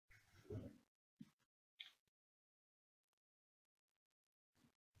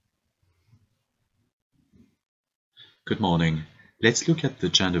Good morning. Let's look at the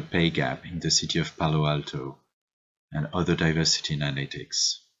gender pay gap in the city of Palo Alto and other diversity in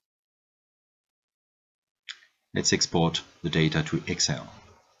analytics. Let's export the data to Excel.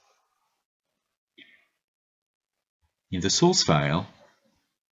 In the source file,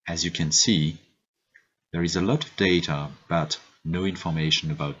 as you can see, there is a lot of data but no information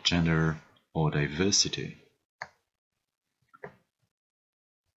about gender or diversity.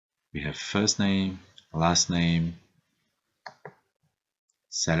 We have first name, last name,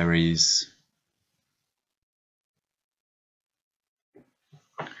 salaries.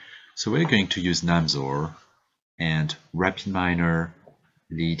 So we're going to use NamSor and RapidMiner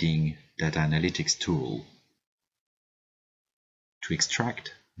leading data analytics tool to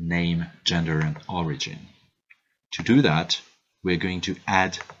extract name, gender, and origin. To do that, we're going to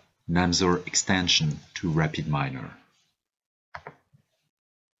add NamSor extension to RapidMiner.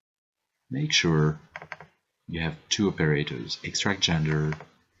 Make sure you have two operators, extract gender,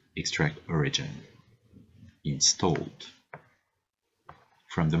 extract origin, installed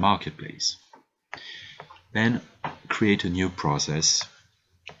from the marketplace. Then create a new process,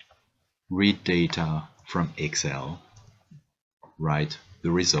 read data from Excel, write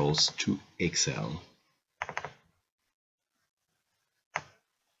the results to Excel,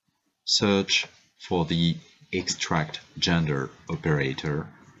 search for the extract gender operator,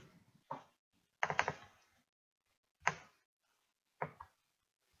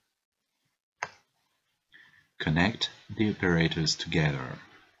 connect the operators together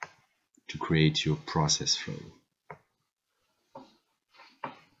to create your process flow.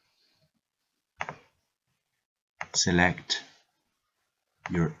 Select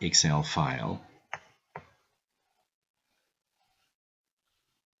your Excel file.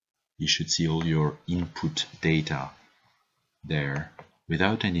 You should see all your input data there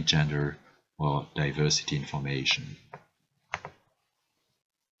without any gender or diversity information.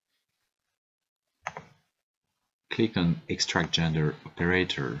 Click on Extract Gender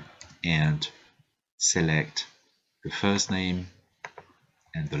Operator and select the first name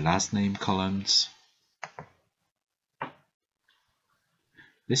and the last name columns.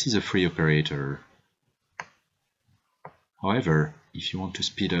 This is a free operator. However, if you want to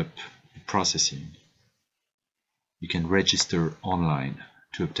speed up the processing, you can register online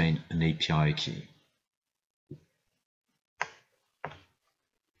to obtain an API key.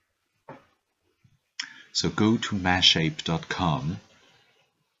 So go to mashape.com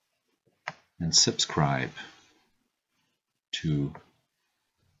and subscribe to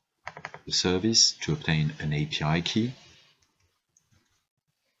the service to obtain an API key.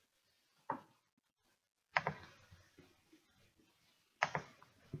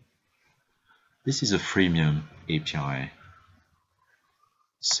 This is a freemium API,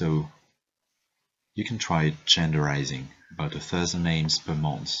 so you can try genderizing about 1,000 names per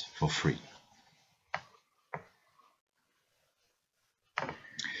month for free.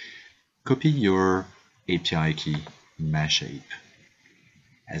 Copy your API key in Mashape,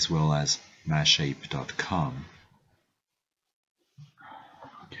 as well as mashape.com.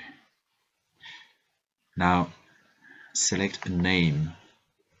 Okay. Now, select a name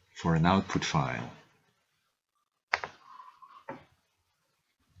for an output file.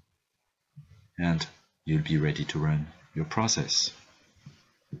 And you'll be ready to run your process.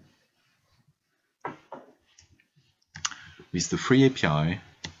 With the free API,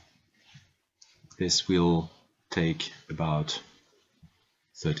 this will take about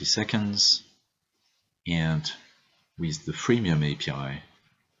 30 seconds, and with the freemium API,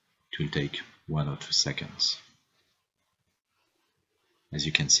 it will take 1 or 2 seconds. As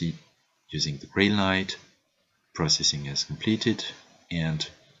you can see, using the green light, processing is completed, and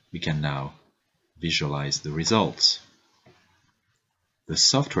we can now visualize the results. The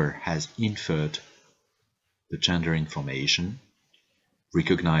software has inferred the gender information,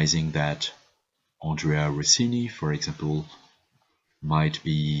 recognizing that Andrea Rossini, for example, might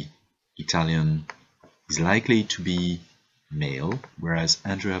be Italian, is likely to be male, whereas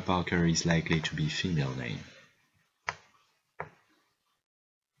Andrea Parker is likely to be female name.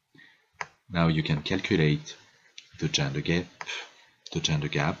 Now you can calculate the gender gap,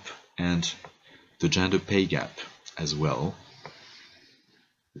 and the gender pay gap as well,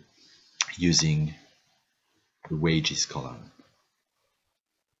 using the wages column.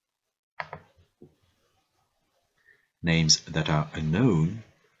 Names that are unknown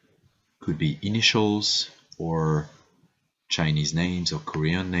could be initials or Chinese names or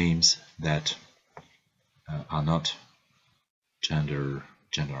Korean names that are not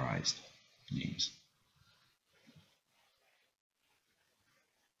genderized names.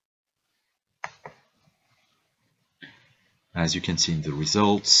 As you can see in the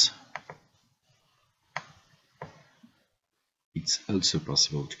results, it's also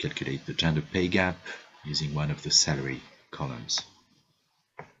possible to calculate the gender pay gap using one of the salary columns.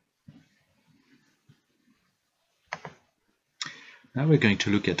 Now we're going to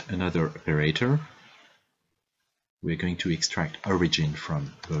look at another operator. We're going to extract origin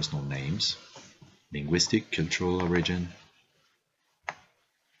from personal names, linguistic, cultural origin.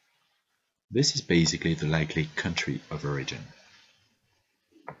 This is basically the likely country of origin.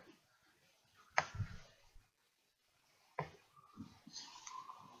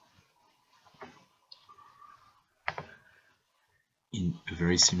 In a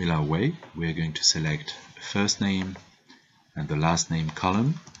very similar way, we're going to select the first name and the last name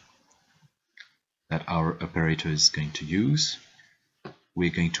column that our operator is going to use.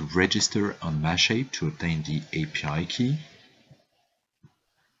 We're going to register on Mashape to obtain the API key.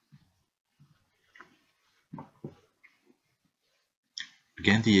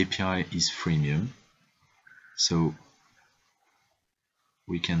 Again, the API is freemium, so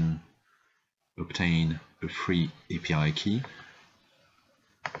we can obtain a free API key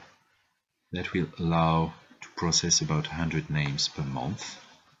that will allow to process about 100 names per month.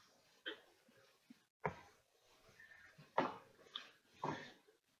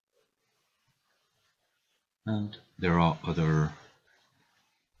 And there are other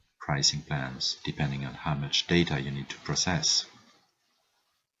pricing plans depending on how much data you need to process.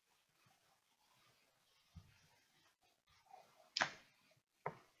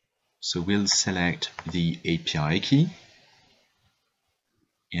 So we'll select the API key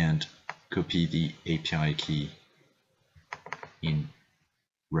and copy the API key in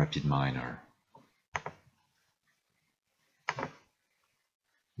RapidMiner.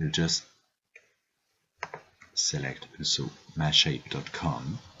 We'll just select also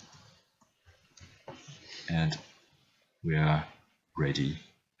mashape.com and we are ready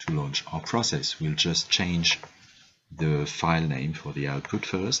to launch our process. We'll just change the file name for the output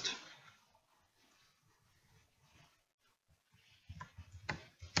first.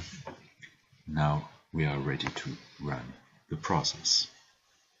 Now we are ready to run the process.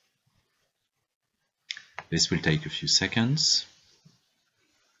 This will take a few seconds.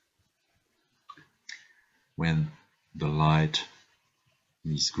 When the light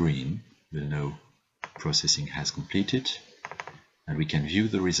is green, we'll know processing has completed and we can view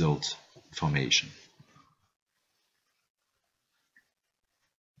the result information.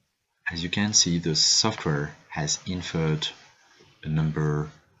 As you can see, the software has inferred a number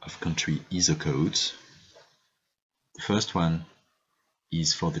of country ISO codes. The first one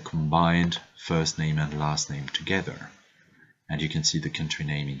is for the combined first name and last name together, and you can see the country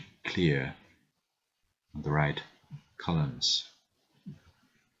name in clear on the right columns.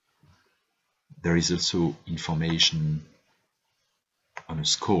 There is also information on a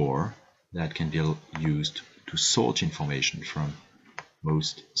score that can be used to sort information from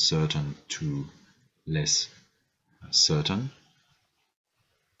most certain to less certain.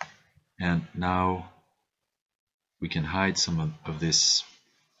 And now we can hide some of this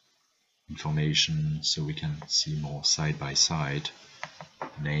information so we can see more side by side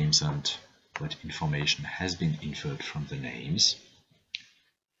names and what information has been inferred from the names.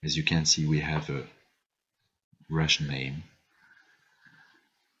 As you can see, we have a Russian name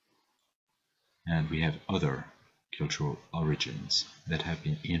and we have other cultural origins that have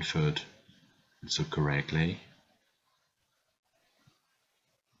been inferred also correctly.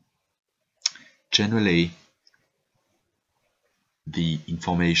 Generally, the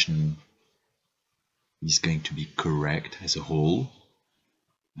information is going to be correct as a whole,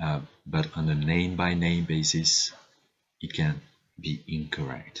 but on a name-by-name basis, it can be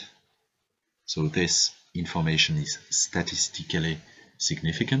incorrect. So this information is statistically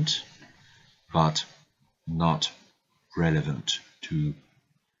significant, but not relevant to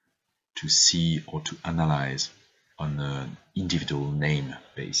see or to analyze on an individual name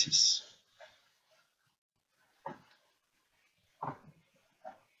basis.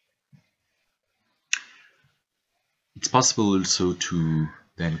 It's possible also to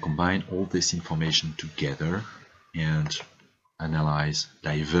then combine all this information together and analyze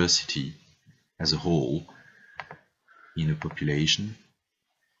diversity as a whole in a population.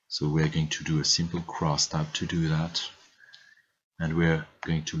 So we're going to do a simple crosstab to do that, and we're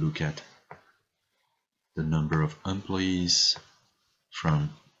going to look at the number of employees from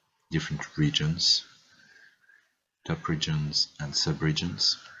different regions, top regions and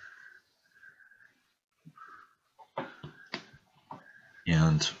sub-regions.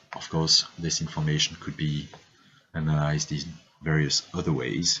 And of course, this information could be analyzed in various other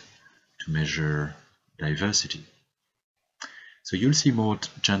ways to measure diversity. So you'll see more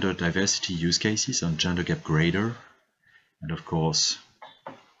gender diversity use cases on Gender Gap Grader. And of course,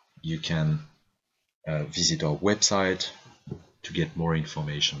 you can visit our website to get more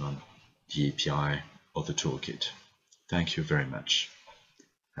information on the API or the toolkit. Thank you very much.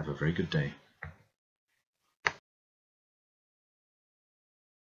 Have a very good day.